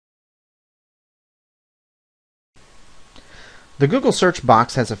The Google search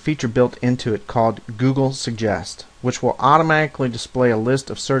box has a feature built into it called Google Suggest, which will automatically display a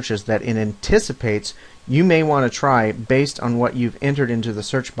list of searches that it anticipates you may want to try based on what you've entered into the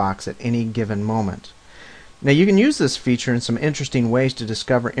search box at any given moment. Now you can use this feature in some interesting ways to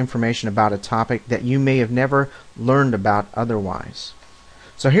discover information about a topic that you may have never learned about otherwise.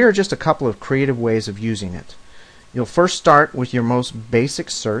 So here are just a couple of creative ways of using it. You'll first start with your most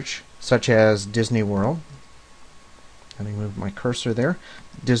basic search, such as Disney World. Let me move my cursor there.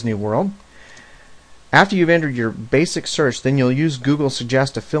 Disney World. After you've entered your basic search, then you'll use Google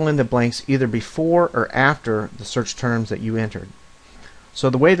Suggest to fill in the blanks either before or after the search terms that you entered.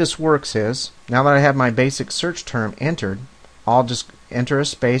 So the way this works is, now that I have my basic search term entered, I'll just enter a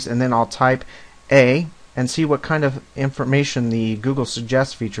space and then I'll type A and see what kind of information the Google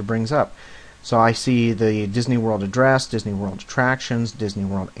Suggest feature brings up. So I see the Disney World address, Disney World attractions, Disney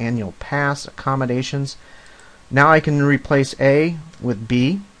World annual pass, accommodations. Now I can replace A with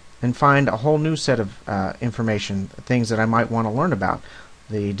B and find a whole new set of information, things that I might want to learn about.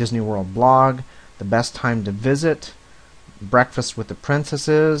 The Disney World blog, the best time to visit, breakfast with the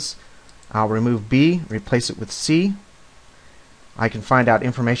princesses. I'll remove B, replace it with C. I can find out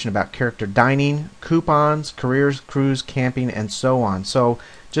information about character dining, coupons, careers, cruise, camping, and so on. So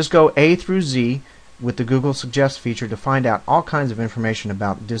just go A through Z with the Google Suggest feature to find out all kinds of information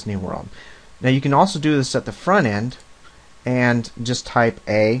about Disney World. Now you can also do this at the front end and just type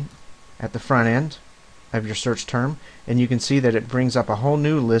A at the front end of your search term, and you can see that it brings up a whole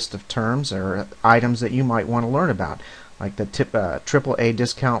new list of terms or items that you might want to learn about, like the AAA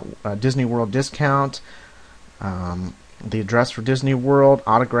discount, Disney World discount, the address for Disney World,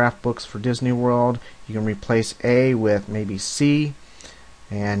 autographed books for Disney World. You can replace A with maybe C,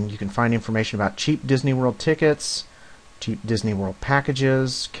 and you can find information about cheap Disney World tickets, cheap Disney World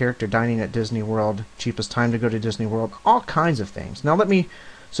packages, character dining at Disney World, cheapest time to go to Disney World, all kinds of things. Now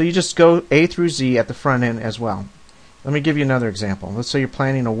so you just go A through Z at the front end as well. Let me give you another example. Let's say you're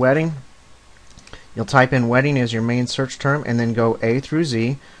planning a wedding. You'll type in wedding as your main search term and then go A through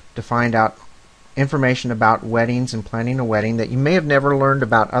Z to find out information about weddings and planning a wedding that you may have never learned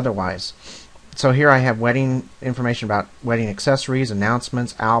about otherwise. So here I have wedding information about wedding accessories,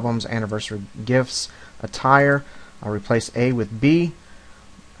 announcements, albums, anniversary gifts, attire. I'll replace A with B,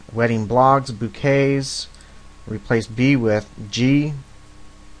 wedding blogs, bouquets, replace B with G,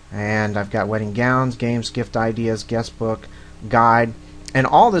 and I've got wedding gowns, games, gift ideas, guest book, guide, and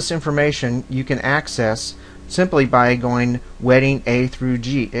all this information you can access simply by going wedding A through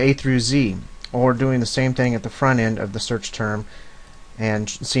Z, or doing the same thing at the front end of the search term and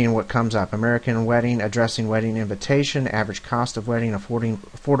seeing what comes up. American wedding, addressing wedding invitation, average cost of wedding,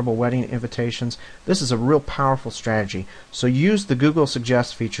 affordable wedding invitations. This is a real powerful strategy. So use the Google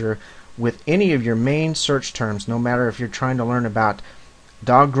Suggest feature with any of your main search terms, no matter if you're trying to learn about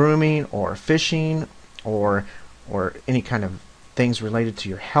dog grooming or fishing or any kind of things related to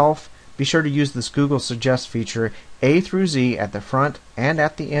your health. Be sure to use this Google Suggest feature A through Z at the front and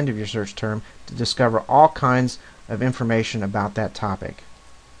at the end of your search term to discover all kinds of information about that topic.